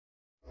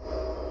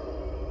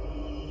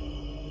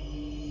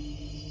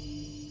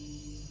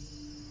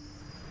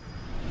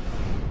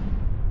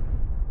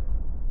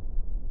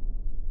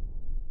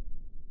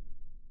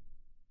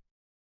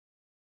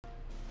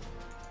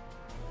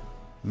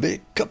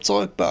Willkommen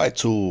zurück bei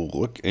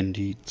Zurück in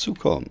die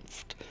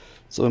Zukunft.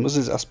 So, wir müssen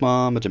jetzt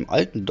erstmal mit dem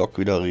alten Doc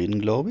wieder reden,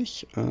 glaube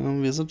ich.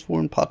 Wir sind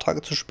wohl ein paar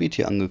Tage zu spät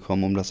hier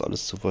angekommen, um das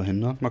alles zu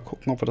verhindern. Mal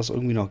gucken, ob wir das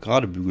irgendwie noch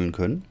gerade bügeln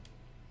können.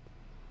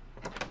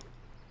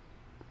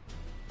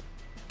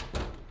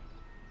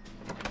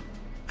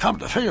 Come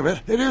to think of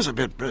it, it is a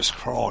bit brisk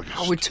for August.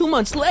 Oh, we're 2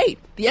 months late.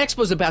 The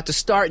expo's about to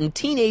start and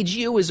teenage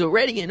you is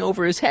already in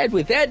over his head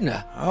with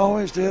Edna. I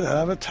always did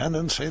have a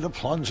tendency to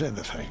plunge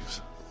into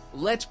things.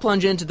 Let's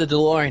plunge into the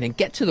DeLorean and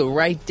get to the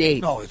right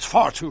date. No, it's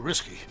far too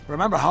risky.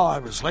 Remember how I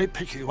was late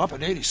picking you up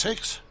in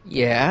 '86?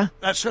 Yeah?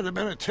 That should have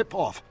been a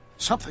tip-off.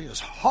 Something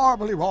is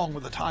horribly wrong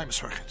with the time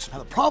circuits,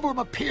 and the problem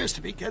appears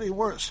to be getting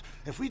worse.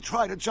 If we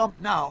try to jump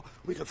now,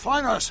 we could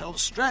find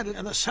ourselves stranded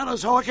in the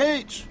Cenozoic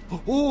Age.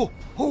 Or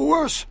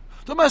worse,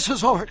 the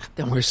Mesozoic.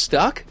 Then we're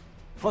stuck?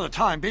 For the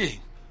time being.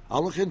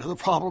 I'll look into the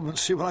problem and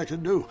see what I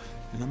can do.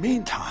 In the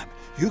meantime,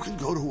 you can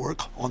go to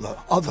work on the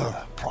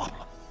other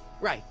problem.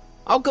 Right.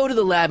 I'll go to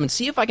the lab and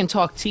see if I can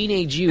talk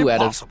teenage you out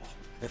of... Impossible.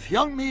 If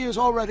young me is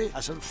already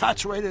as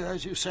infatuated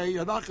as you say,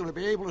 you're not going to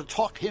be able to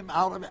talk him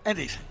out of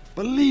anything.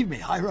 Believe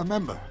me, I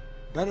remember.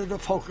 Better to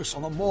focus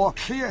on the more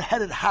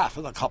clear-headed half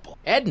of the couple.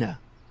 Edna?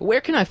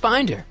 Where can I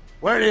find her?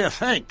 Where do you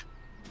think?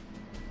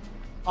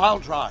 I'll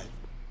drive.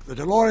 The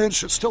DeLorean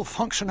should still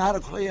function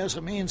adequately as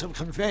a means of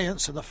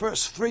conveyance in the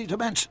first 3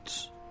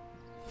 dimensions.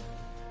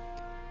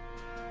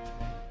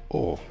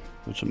 Oh,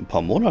 wir sind ein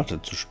paar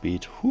Monate zu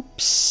spät.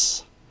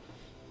 Hups.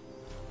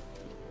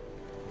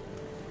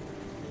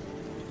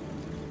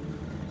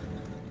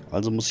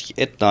 Also muss ich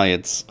Edna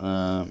jetzt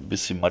ein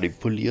bisschen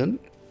manipulieren,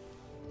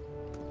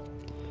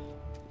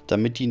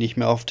 damit die nicht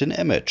mehr auf den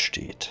Emmet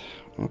steht.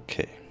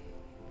 Okay.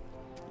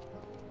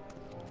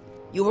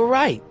 You were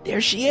right.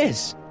 There she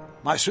is.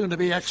 My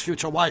soon-to-be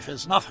ex-future wife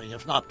is nothing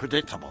if not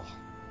predictable.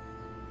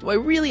 Do I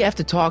really have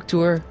to talk to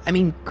her? I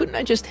mean, couldn't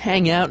I just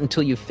hang out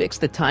until you fix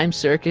the time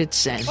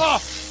circuits and...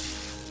 Oh!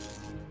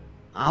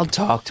 I'll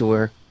talk to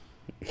her.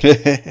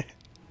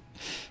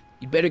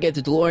 You'd better get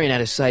the DeLorean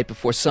out of sight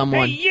before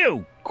someone... Hey,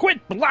 you!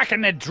 Quit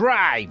blocking the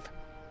drive!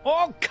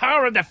 All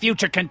Car of the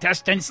Future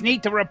contestants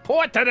need to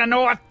report to the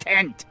North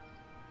Tent!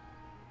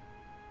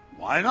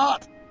 Why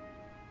not?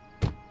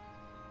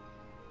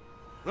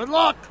 Good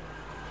luck!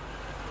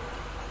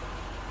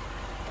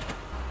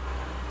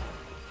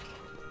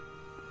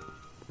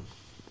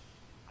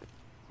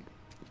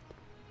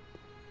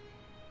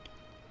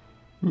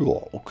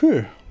 Ja,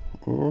 okay.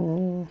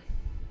 Was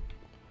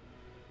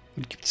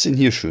gibt's denn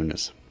hier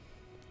Schönes?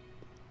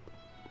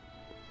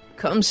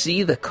 Come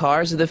see the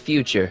Cars of the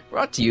Future.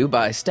 Brought to you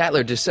by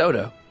Statler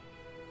DeSoto.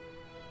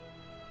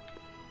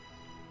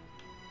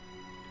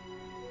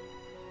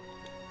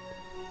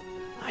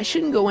 I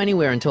shouldn't go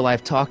anywhere until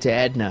I've talked to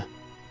Edna.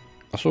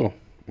 Ach so,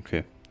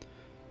 okay.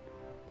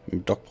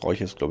 Mit Doc brauche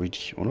ich jetzt, glaube ich,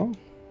 nicht, oder?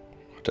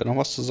 Hat er noch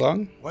was zu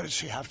sagen? What does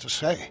she have to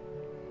say?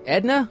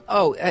 Edna?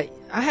 Oh, I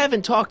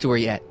haven't talked to her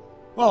yet.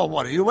 Well,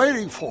 what are you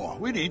waiting for?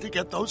 We need to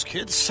get those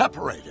kids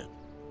separated.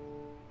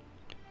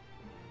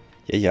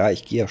 Ja,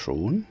 ich gehe ja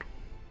schon.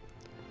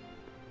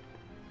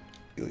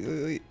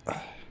 Uiuiui.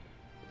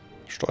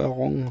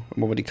 Steuerung.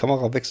 Immer wenn die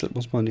Kamera wechselt,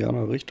 muss man in die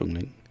andere Richtung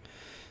lenken.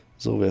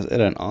 So, wer ist er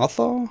denn?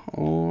 Arthur.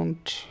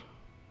 Und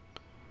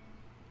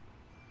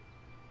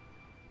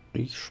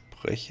ich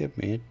spreche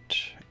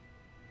mit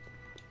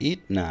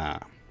Edna.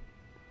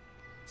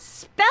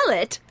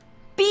 Spell it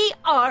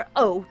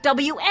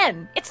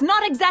B-R-O-W-N. It's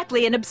not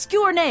exactly an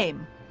obscure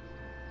name.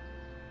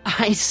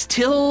 I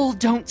still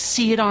don't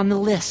see it on the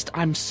list.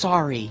 I'm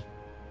sorry.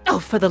 Oh,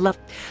 for the love...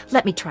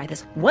 Let me try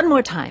this one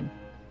more time.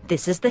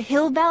 This is the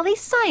Hill Valley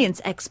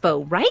Science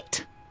Expo,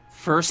 right?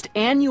 First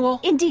annual.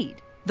 Indeed.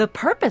 The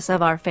purpose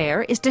of our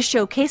fair is to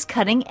showcase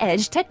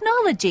cutting-edge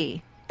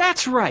technology.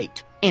 That's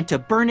right. And to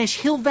burnish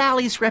Hill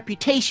Valley's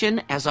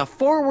reputation as a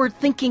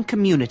forward-thinking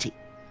community.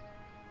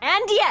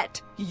 And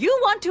yet, you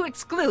want to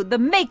exclude the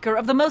maker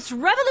of the most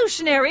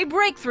revolutionary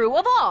breakthrough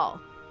of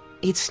all.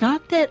 It's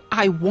not that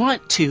I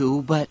want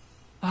to, but...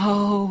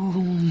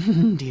 Oh,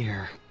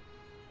 dear.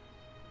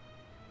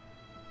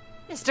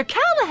 Mr.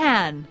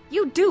 Callahan,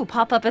 you do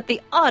pop up at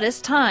the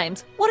oddest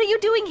times. What are you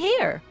doing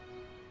here?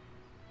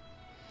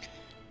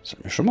 Das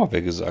hat mir schon mal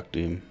wer gesagt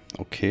eben.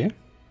 Okay.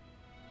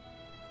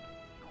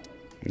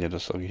 Ja,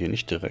 das sage ich hier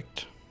nicht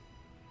direkt.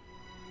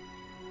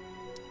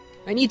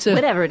 I need to...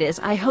 Whatever it is,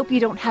 I hope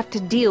you don't have to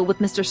deal with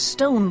Mr.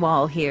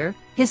 Stonewall here.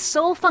 His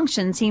sole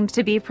function seems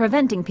to be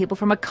preventing people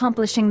from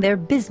accomplishing their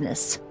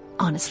business.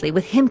 Honestly,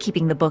 with him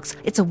keeping the books,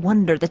 it's a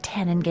wonder the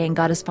Tannen gang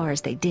got as far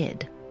as they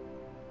did.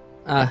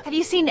 Have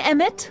you seen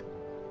Emmett?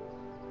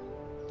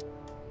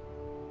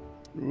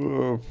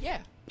 Yeah,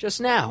 just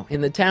now,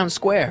 in the town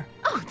square.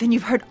 Oh, then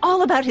you've heard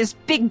all about his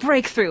big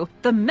breakthrough,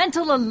 the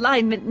mental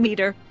alignment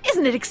meter.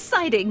 Isn't it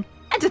exciting?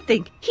 And to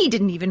think, he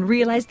didn't even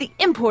realize the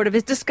import of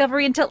his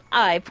discovery until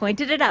I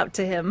pointed it out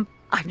to him.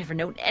 I've never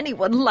known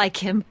anyone like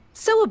him,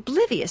 so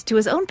oblivious to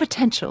his own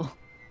potential.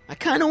 I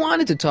kind of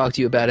wanted to talk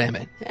to you about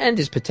Emmett and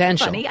his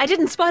potential. Funny, I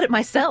didn't spot it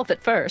myself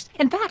at first.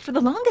 In fact, for the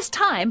longest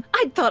time,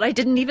 I'd thought I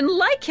didn't even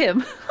like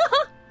him.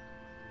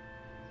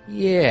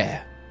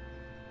 Yeah,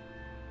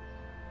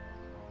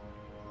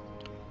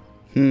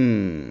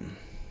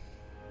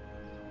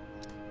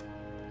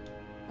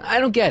 I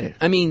don't get it.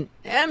 I mean,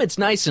 Emmett's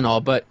nice and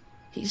all, but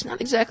he's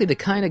not exactly the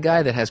kind of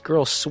guy that has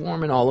girls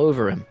swarming all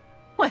over him.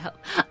 Well,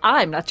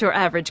 I'm not your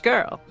average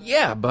girl.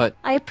 Yeah, but...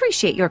 I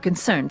appreciate your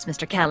concerns,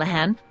 Mr.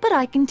 Callahan, but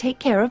I can take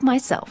care of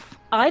myself.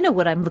 I know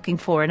what I'm looking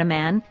for in a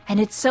man, and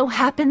it so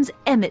happens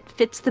Emmett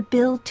fits the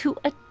bill to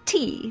a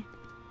T.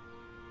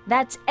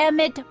 That's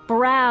Emmett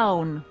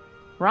Brown.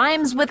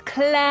 Rhymes with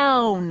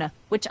clown,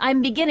 which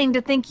I'm beginning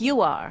to think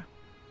you are.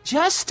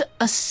 Just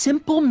a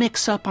simple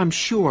mix-up, I'm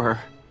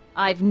sure.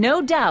 I've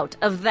no doubt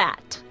of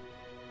that.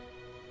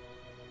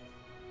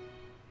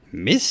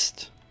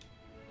 Mist?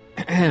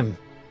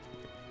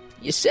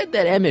 You said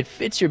that Emmett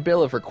fits your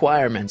bill of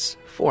requirements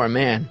for a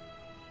man.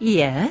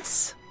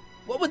 Yes?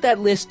 What would that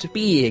list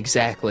be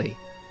exactly?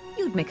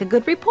 You'd make a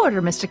good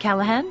reporter, Mr.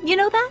 Callahan. You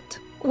know that?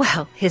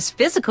 Well, his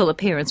physical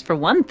appearance for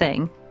one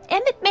thing.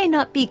 Emmett may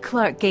not be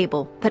Clark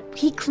Gable, but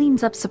he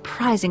cleans up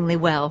surprisingly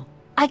well.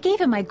 I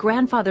gave him my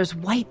grandfather's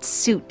white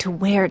suit to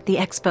wear at the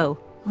expo.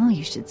 Oh,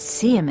 you should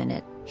see him in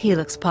it. He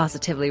looks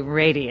positively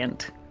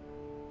radiant.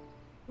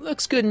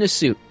 Looks good in a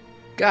suit.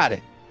 Got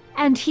it.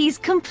 And he's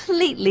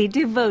completely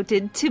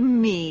devoted to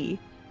me.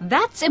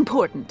 That's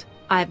important.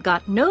 I've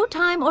got no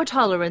time or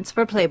tolerance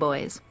for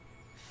playboys.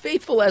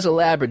 Faithful as a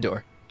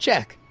Labrador.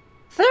 Check.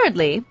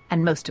 Thirdly,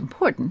 and most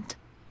important...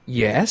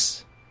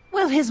 Yes?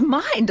 Well, his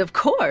mind, of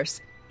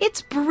course.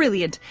 It's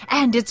brilliant,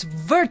 and it's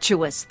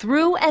virtuous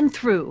through and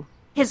through.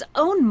 His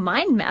own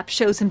mind map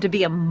shows him to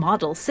be a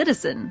model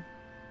citizen.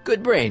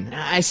 Good brain,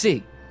 I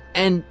see.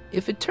 And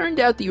if it turned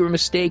out that you were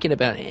mistaken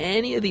about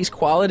any of these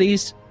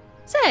qualities...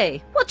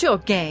 Say, what's your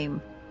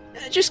game?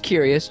 Just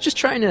curious, just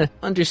trying to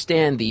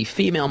understand the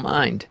female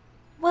mind.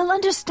 Well,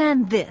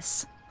 understand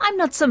this. I'm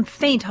not some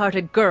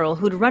faint-hearted girl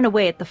who'd run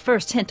away at the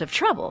first hint of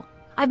trouble.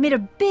 I've made a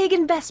big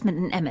investment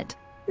in Emmett.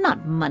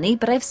 Not money,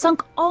 but I've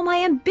sunk all my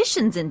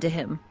ambitions into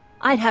him.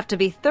 I'd have to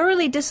be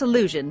thoroughly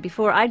disillusioned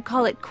before I'd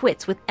call it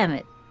quits with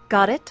Emmett.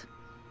 Got it?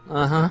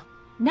 Uh-huh.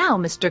 Now,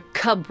 Mr.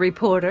 Cub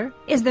Reporter,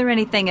 is there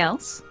anything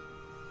else?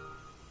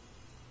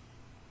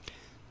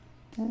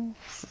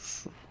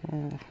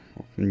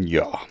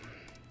 Ja.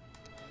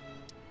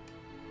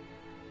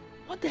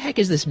 What the heck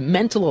is this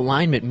mental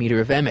alignment meter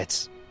of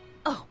Emmett's?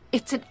 Oh,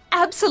 it's an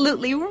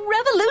absolutely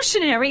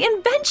revolutionary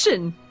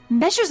invention!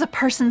 Measures a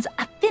person's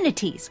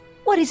affinities,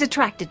 what he's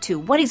attracted to,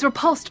 what he's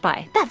repulsed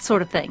by, that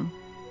sort of thing.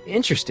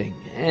 Interesting.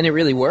 And it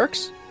really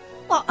works?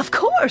 Well, of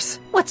course!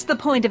 What's the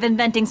point of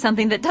inventing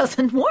something that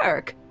doesn't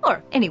work?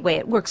 Or, anyway,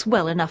 it works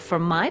well enough for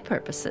my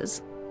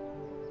purposes.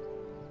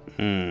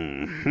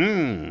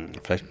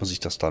 Vielleicht muss ich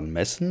das dann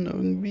messen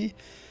irgendwie.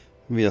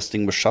 Wie das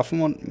Ding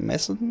beschaffen und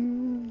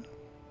messen.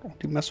 Auch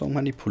die Messung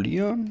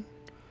manipulieren.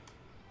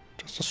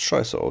 Dass das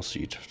scheiße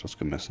aussieht, das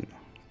Gemessene.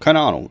 Keine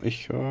Ahnung,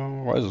 ich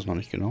weiß es noch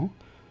nicht genau.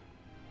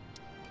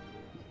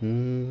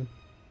 You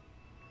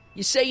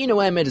say you know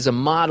Emmett is a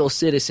model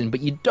citizen,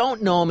 but you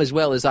don't know him as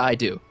well as I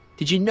do.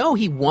 Did you know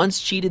he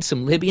once cheated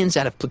some Libyans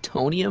out of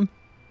plutonium?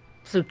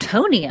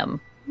 Plutonium?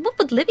 What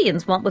would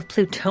Libyans want with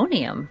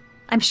plutonium?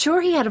 I'm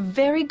sure he had a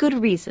very good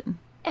reason.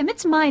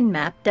 Emmett's mind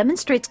map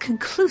demonstrates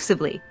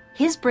conclusively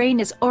his brain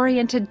is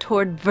oriented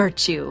toward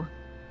virtue.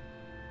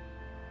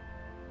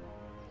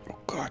 Oh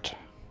Gott.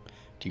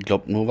 Die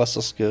glaubt nur, was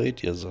das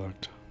Gerät ihr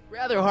sagt.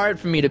 Rather hard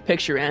for me to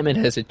picture Emmett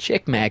as a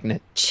chick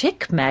magnet.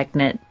 Chick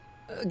magnet?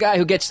 A guy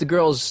who gets the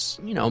girls,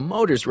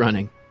 motors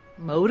running.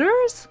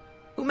 Motors?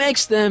 Who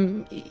makes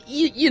them,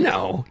 you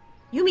know.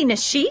 You mean a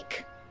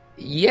chic?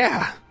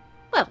 Yeah.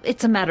 Well,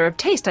 it's a matter of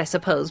taste, I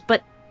suppose,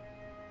 but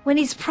when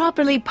he's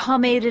properly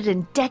pomaded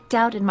and decked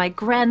out in my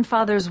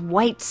grandfather's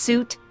white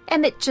suit,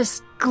 Emmett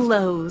just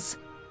glows.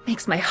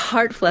 Makes my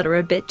heart flutter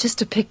a bit just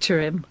to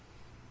picture him.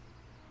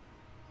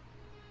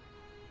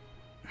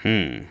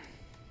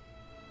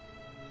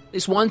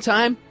 This one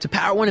time, to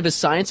power one of his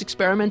science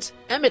experiments,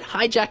 Emmett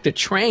hijacked a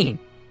train.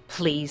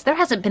 Please, there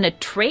hasn't been a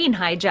train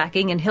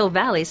hijacking in Hill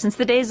Valley since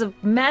the days of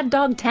Mad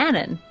Dog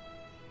Tannen.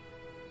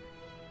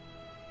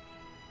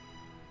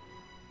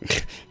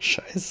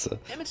 Scheiße.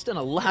 Emmett's done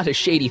a lot of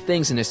shady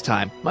things in his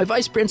time. My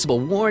vice principal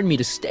warned me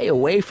to stay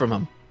away from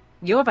him.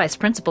 Your vice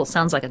principal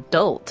sounds like a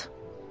dolt.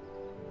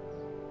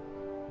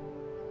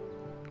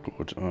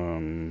 Gut,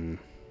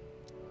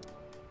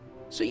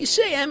 So you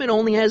say Emmett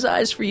only has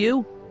eyes for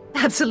you?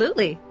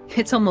 Absolutely.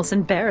 It's almost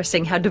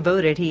embarrassing how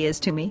devoted he is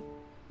to me.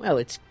 Well,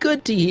 it's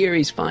good to hear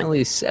he's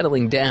finally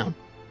settling down.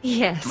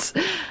 Yes.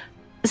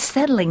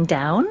 Settling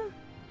down?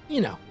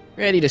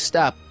 Ready to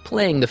stop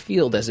playing the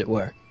field, as it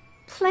were.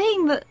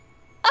 Playing the...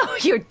 Oh,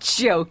 you're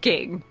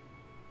joking.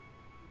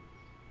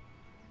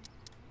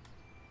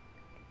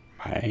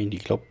 Nein, die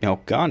glaubt mir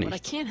auch gar But I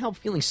nicht. can't help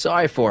feeling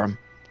sorry for him.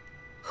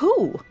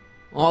 Who?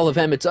 All of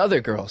Emmett's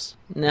other girls,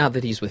 now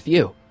that he's with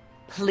you.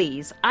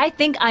 Please, I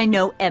think I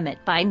know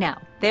Emmett by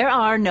now. There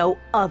are no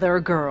other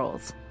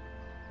girls.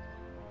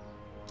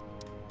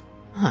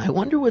 I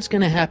wonder what's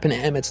going to happen to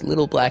Emmett's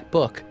little black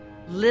book.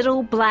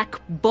 Little black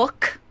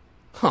book?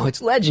 Oh,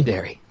 it's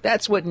legendary.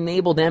 That's what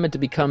enabled Emmett to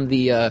become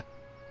the,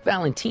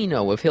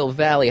 Valentino of Hill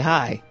Valley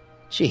High.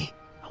 Gee,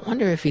 I I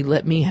wonder if he'd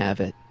let me have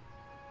it.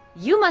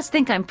 You must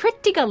think I'm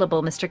pretty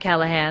gullible, Mr.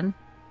 Callahan.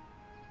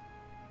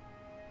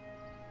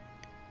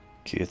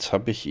 Okay, jetzt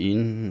habe ich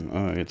ihn...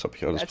 jetzt habe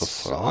ich alles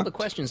That's all the befragt.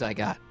 questions I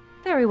got.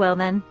 Very well,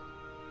 then.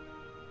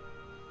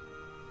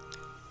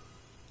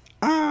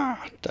 Ah,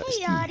 da ist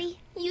Hey, die. Artie,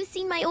 you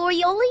seen my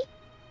Orioli?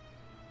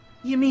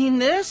 You mean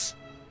this?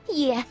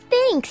 Yeah,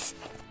 thanks.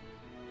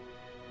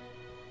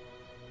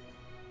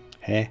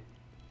 Hä?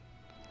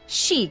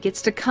 She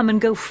gets to come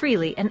and go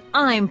freely, and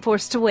I'm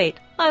forced to wait.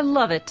 I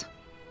love it.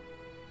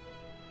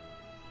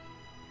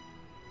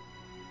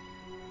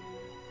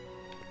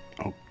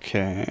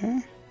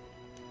 Okay.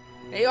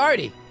 Hey,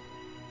 Artie.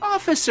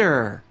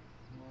 Officer!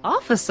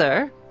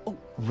 Officer,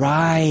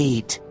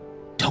 Right.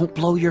 Don't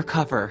blow your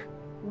cover.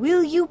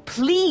 will you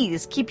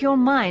please keep your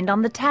mind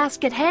on the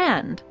task at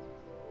hand?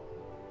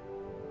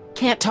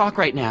 Can't talk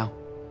right now.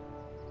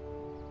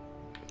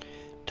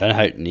 Dann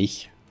halt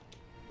nicht.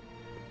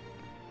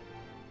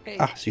 Hey,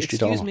 Ach, sie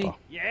steht auch excuse noch me. da.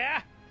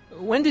 Yeah?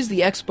 When does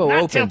the expo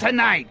Not till open?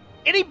 tonight.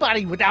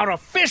 Anybody without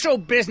official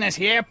business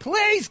here,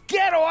 please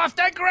get off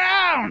the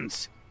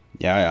grounds.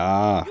 Ja,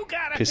 ja. You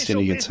got Piss dir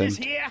official nicht ins business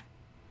Hemd. here?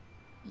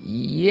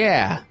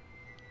 Yeah.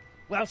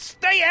 Well,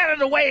 stay out of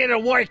the way of the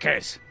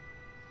workers.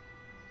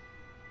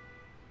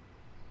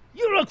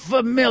 You look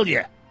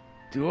familiar.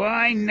 Do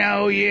I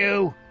know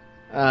you?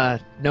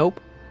 Nope.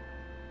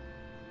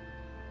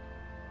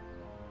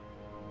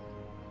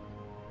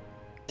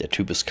 Der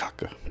Typ ist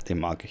kacke. Den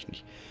mag ich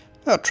nicht.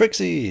 Ja,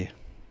 Trixie.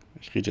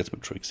 Ich rede jetzt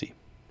mit Trixie.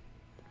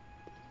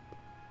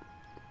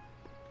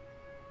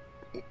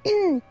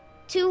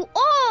 To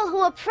all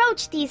who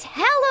approach these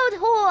hallowed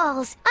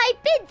halls, I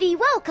bid thee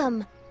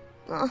welcome.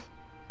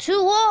 To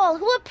all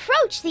who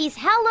approach these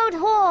hallowed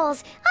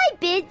halls, I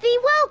bid thee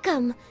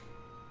welcome.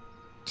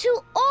 To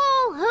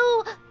all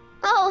who...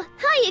 Oh,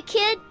 hiya,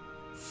 kid.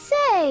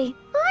 Say,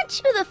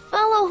 aren't you the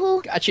fellow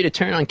who... Got you to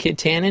turn on Kid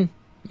Tannen?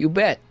 You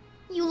bet.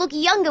 You look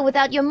younger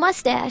without your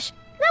mustache.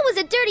 That was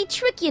a dirty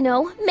trick, you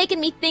know, making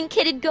me think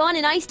Kid had gone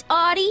and iced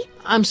Artie.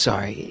 I'm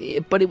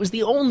sorry, but it was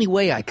the only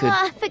way I could...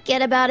 Ah,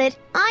 forget about it.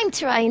 I'm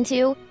trying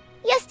to.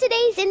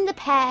 Yesterday's in the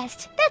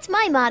past. That's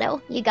my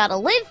motto. You gotta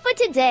live for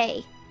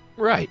today.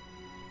 Right.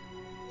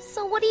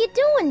 So what are you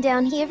doing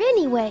down here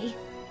anyway?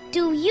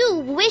 Do you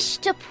wish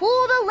to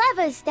pull the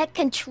levers that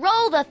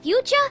control the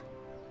future?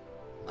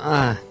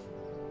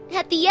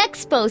 At the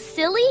expo,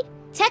 silly.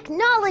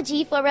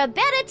 Technology for a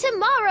better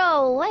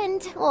tomorrow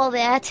and all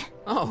that.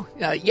 Oh,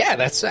 yeah,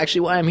 that's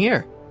actually why I'm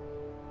here.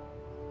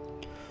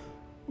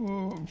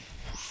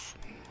 Was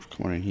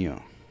kann man denn hier?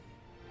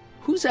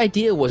 Whose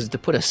idea was it to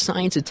put a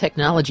science and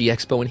technology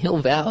expo in Hill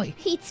Valley?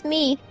 Beats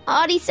me.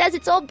 Artie says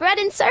it's all bred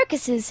in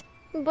circuses.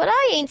 But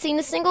I ain't seen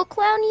a single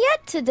clown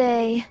yet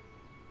today.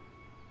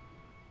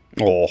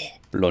 Oh,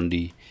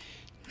 Blondie.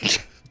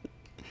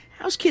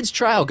 How's Kid's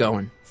trial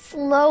going?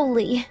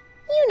 Slowly.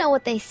 You know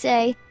what they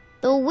say.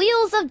 The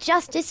wheels of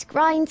justice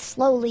grind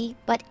slowly,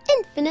 but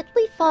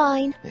infinitely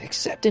fine.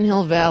 Except in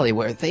Hill Valley,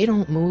 where they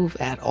don't move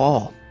at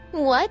all.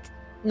 What?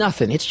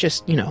 Nothing, it's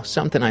just,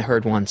 something I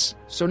heard once.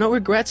 So no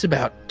regrets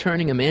about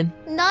turning him in?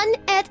 None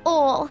at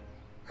all.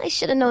 I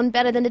should have known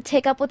better than to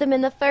take up with him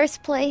in the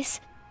first place.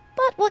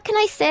 But what can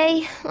I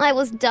say? I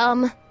was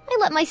dumb. I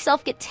let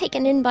myself get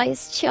taken in by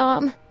his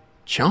charm.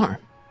 Charm?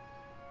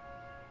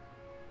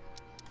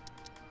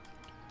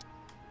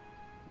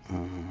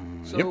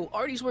 So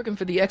Artie's working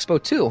for the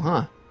expo too,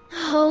 huh?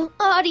 Oh,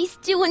 Artie's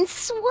doing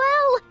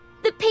swell.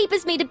 The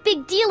papers made a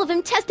big deal of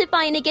him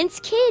testifying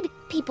against Kid.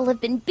 People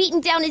have been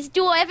beating down his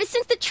door ever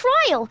since the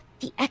trial.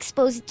 The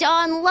expo's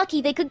darn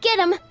lucky they could get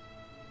him.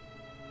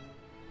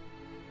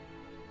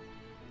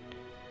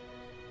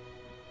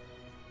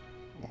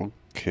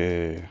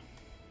 Okay.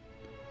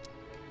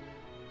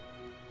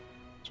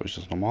 Soll ich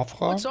das nochmal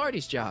fragen? What's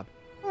Artie's job?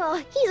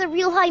 Oh, he's a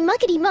real high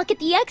muckety-muck at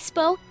the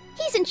expo.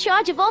 He's in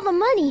charge of all the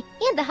money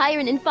and the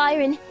hiring and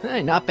firing.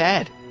 Hey, not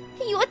bad.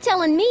 You're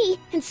telling me,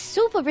 and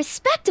super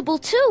respectable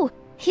too.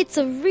 It's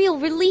a real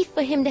relief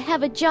for him to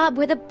have a job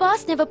where the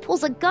boss never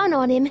pulls a gun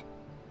on him.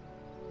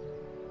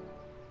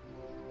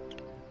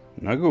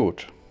 Na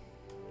gut.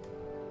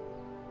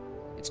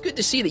 It's good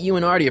to see that you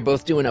and Artie are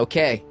both doing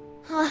okay.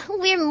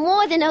 We're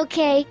more than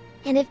okay.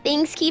 And if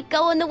things keep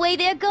going the way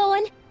they're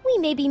going, we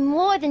may be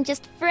more than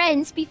just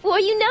friends before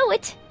you know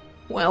it.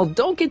 Well,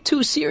 don't get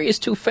too serious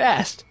too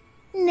fast.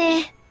 Nah,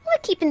 we're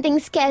keeping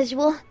things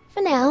casual,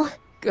 for now.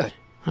 Good.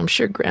 I'm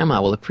sure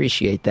Grandma will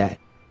appreciate that.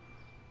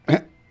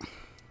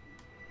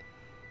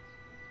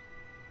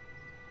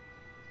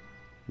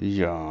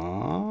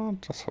 Ja,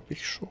 das habe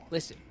ich schon.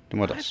 Listen, Nimm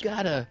mal I've das.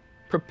 got a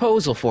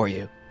proposal for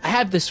you. I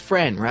have this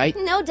friend, right?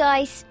 No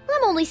dice.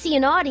 I'm only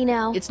seeing Artie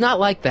now. It's not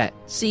like that.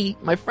 See,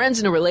 my friend's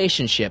in a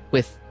relationship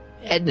with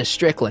Edna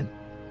Strickland.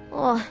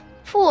 Oh,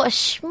 poor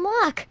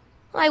schmuck.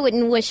 I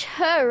wouldn't wish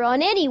her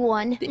on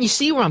anyone. Then you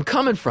see where I'm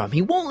coming from.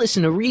 He won't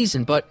listen to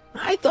reason, but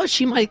I thought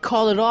she might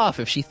call it off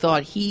if she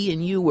thought he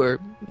and you were,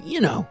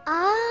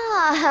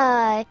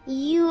 Ah,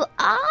 you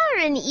are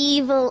an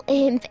evil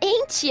imp,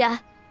 ain't ya?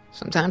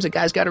 Sometimes a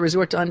guy's got to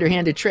resort to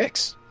underhanded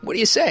tricks. What do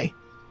you say?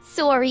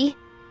 Sorry.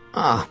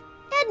 Ah,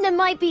 Edna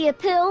might be a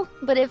pill,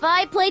 but if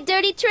I play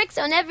dirty tricks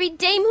on every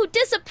dame who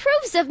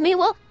disapproves of me,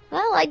 well,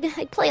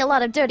 I'd play a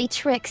lot of dirty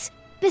tricks.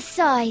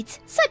 Besides,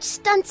 such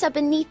stunts are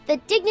beneath the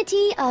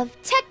dignity of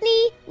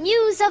Techni,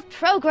 Muse of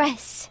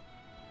Progress.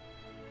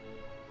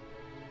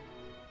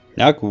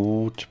 Ja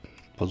gut,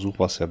 Versuch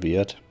war's ja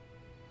wert.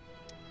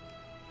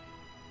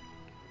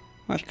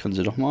 Na, ich kann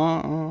sie doch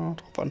mal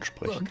drauf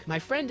ansprechen. look, my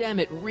friend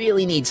Emmett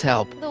really needs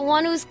help. The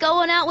one who's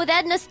going out with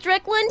Edna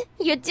Strickland?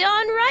 You're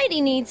darn right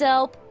he needs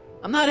help.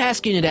 I'm not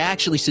asking you to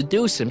actually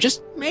seduce him.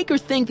 Just make her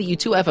think that you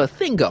two have a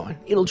thing going.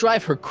 It'll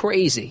drive her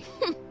crazy.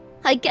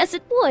 I guess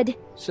it would.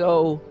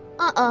 So,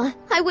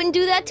 I wouldn't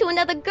do that to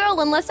another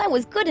girl unless I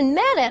was good and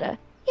mad at her.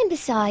 And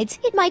besides,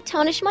 it might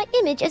tarnish my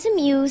image as a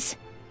muse.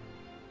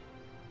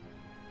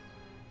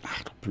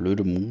 Ach, du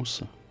blöde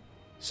Muße.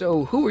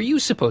 so who are you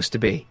supposed to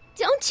be?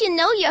 Don't you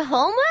know your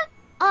Homer?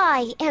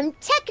 I am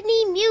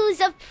Techni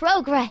Muse of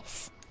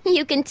Progress.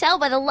 You can tell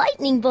by the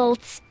lightning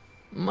bolts.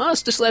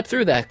 Must have slept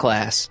through that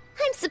class.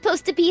 I'm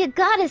supposed to be a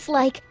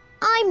goddess-like.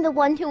 I'm the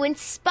one who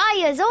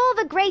inspires all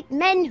the great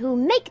men who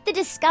make the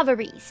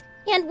discoveries.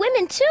 And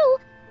women, too.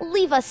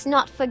 Leave us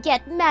not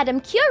forget Madame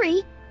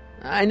Curie.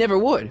 I never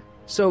would.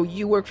 So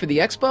you work for the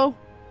Expo?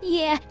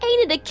 Yeah,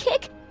 ain't it a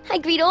kick? I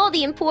greet all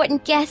the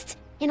important guests,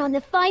 and on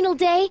the final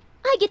day,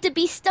 I get to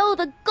bestow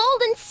the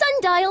golden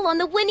sundial on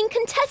the winning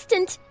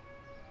contestant.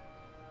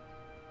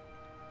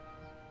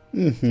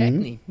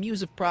 Techni,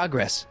 Muse of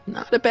Progress.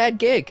 Not a bad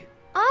gig.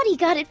 Audie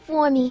got it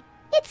for me.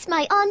 It's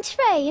my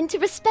entree into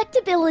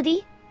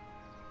respectability.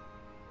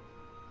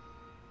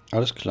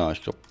 Alles klar,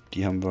 ich glaube,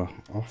 die haben wir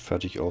auch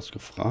fertig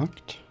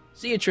ausgefragt.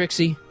 See you,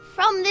 Trixie.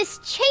 From this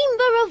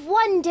chamber of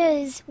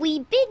wonders, we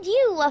bid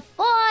you a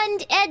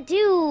fond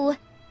adieu.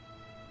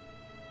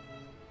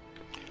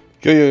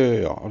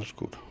 Ja, alles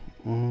gut.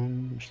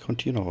 Ich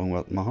konnte hier noch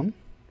irgendwas machen.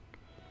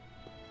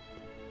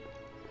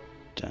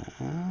 Da.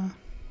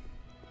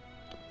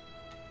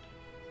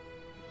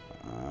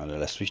 Der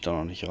lässt mich da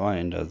noch nicht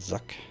rein, der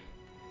Sack.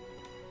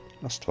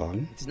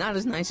 Lastwagen. It's not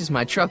as nice as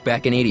my truck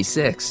back in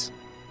 86.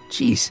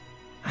 Jeez,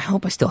 I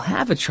hope I still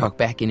have a truck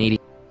back in 80.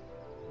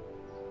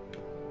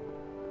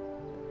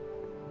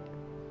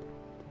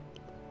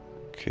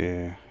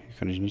 Okay, hier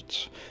kann ich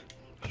nichts.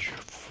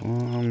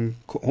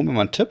 Hol mir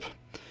mal einen Tipp.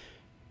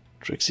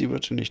 Trixie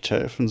wird dir nicht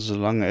helfen,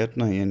 solange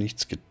Edna ihr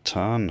nichts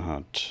getan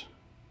hat.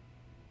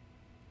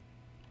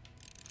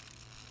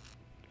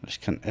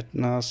 Vielleicht kann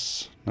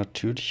Ednas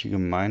natürliche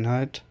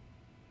Gemeinheit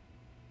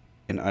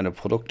in eine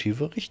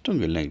produktive Richtung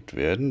gelenkt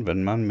werden,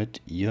 wenn man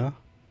mit ihr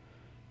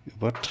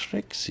über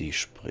Trixie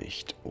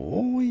spricht.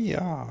 Oh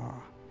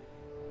ja.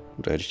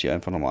 Gut, da hätte ich die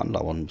einfach nochmal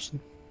anlauern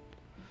müssen.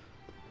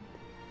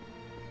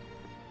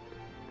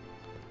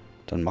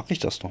 Dann mache ich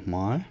das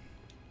nochmal.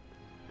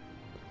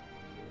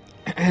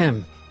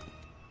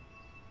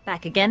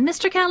 Back again,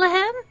 Mr.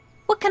 Callahan?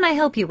 What can I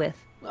help you with?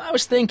 I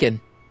was thinking.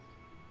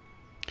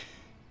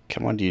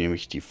 Kann man die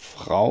nämlich die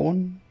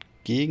Frauen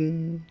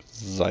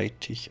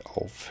gegenseitig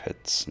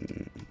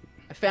aufhetzen.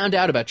 I found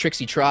out about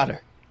Trixie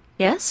Trotter.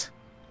 Yes?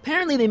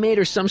 Apparently they made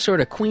her some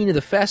sort of queen of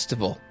the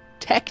festival.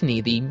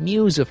 Techni, the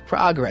Muse of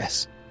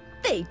Progress.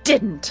 They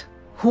didn't.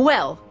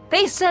 Well,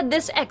 they said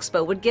this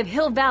expo would give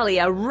Hill Valley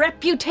a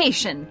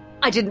reputation.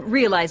 I didn't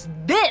realize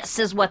this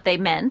is what they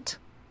meant.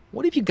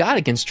 What have you got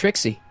against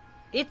Trixie?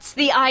 It's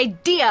the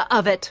idea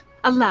of it.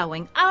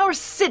 Allowing our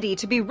city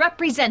to be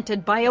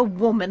represented by a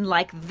woman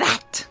like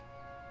that.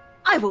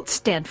 I won't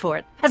stand for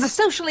it. As a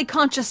socially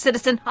conscious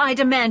citizen, I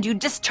demand you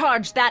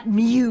discharge that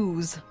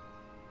muse.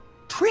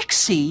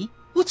 Trixie?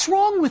 What's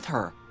wrong with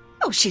her?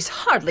 Oh, she's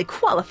hardly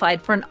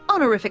qualified for an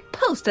honorific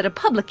post at a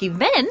public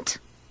event.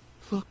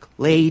 Look,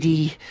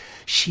 lady,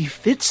 she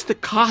fits the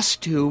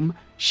costume.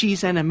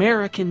 She's an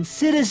American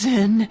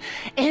citizen,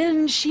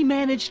 and she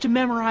managed to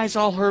memorize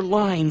all her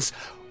lines.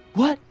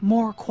 What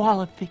more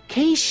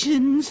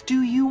qualifications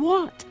do you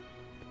want?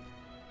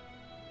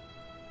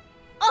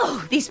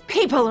 Oh, these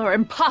people are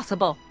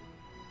impossible.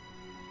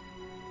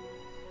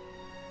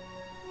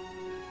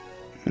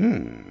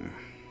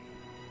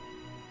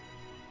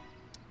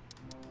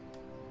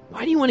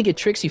 Why do you want to get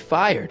Trixie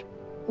fired?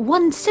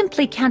 One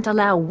simply can't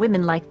allow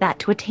women like that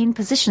to attain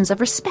positions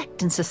of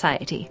respect in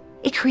society.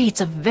 It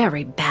creates a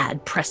very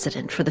bad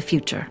precedent for the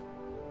future.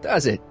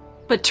 Does it?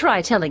 But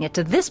try telling it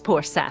to this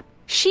poor sap.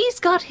 She's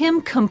got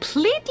him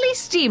completely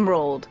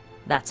steamrolled.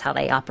 That's how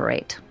they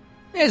operate.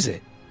 Is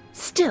it?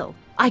 Still,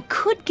 I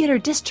could get her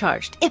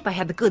discharged if I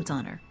had the goods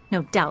on her.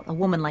 No doubt a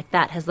woman like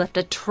that has left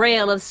a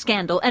trail of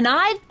scandal, and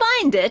I'd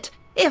find it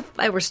if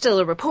I were still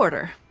a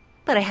reporter.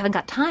 But I haven't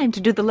got time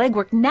to do the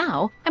legwork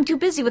now. I'm too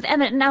busy with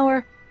Emmett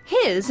and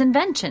his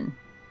invention.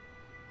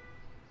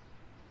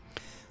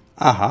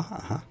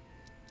 Aha.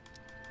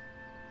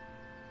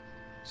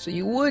 So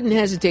you wouldn't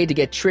hesitate to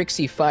get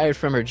Trixie fired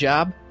from her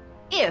job?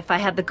 If I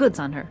had the goods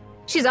on her.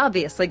 She's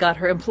obviously got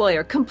her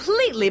employer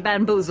completely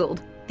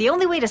bamboozled. The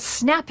only way to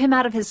snap him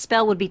out of his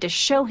spell would be to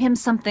show him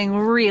something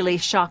really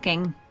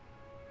shocking.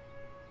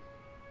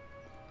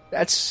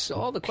 That's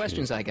all the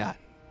questions I got.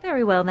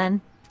 Very well,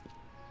 then.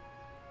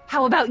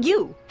 How about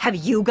you? Have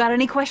you got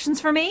any questions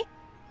for me?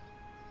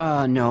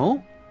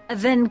 No.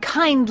 Then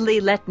kindly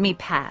let me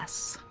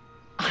pass.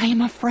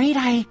 I'm afraid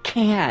I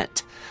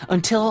can't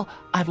until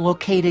I've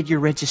located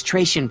your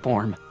registration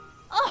form.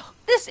 Oh,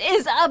 this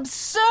is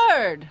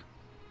absurd!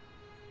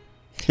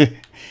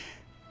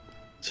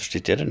 So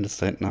steht der denn jetzt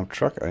da hinten am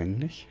Truck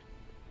eigentlich?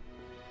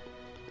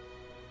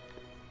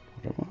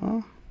 Warte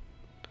mal.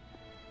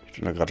 Ich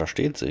will da gerade da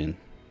stehen sehen.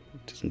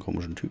 Diesen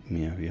komischen Typen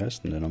hier. Wie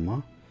heißt denn der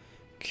nochmal?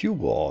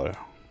 Cue-Ball.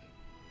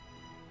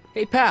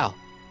 Hey, pal.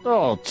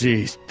 Oh,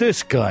 geez,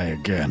 this guy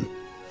again.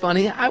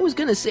 Funny, I was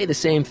gonna say the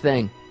same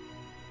thing.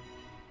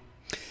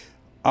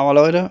 Aber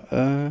Leute,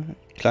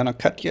 kleiner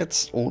Cut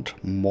jetzt und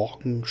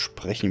morgen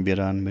sprechen wir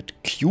dann mit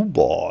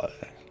Cue-Ball.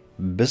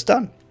 Bis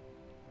dann.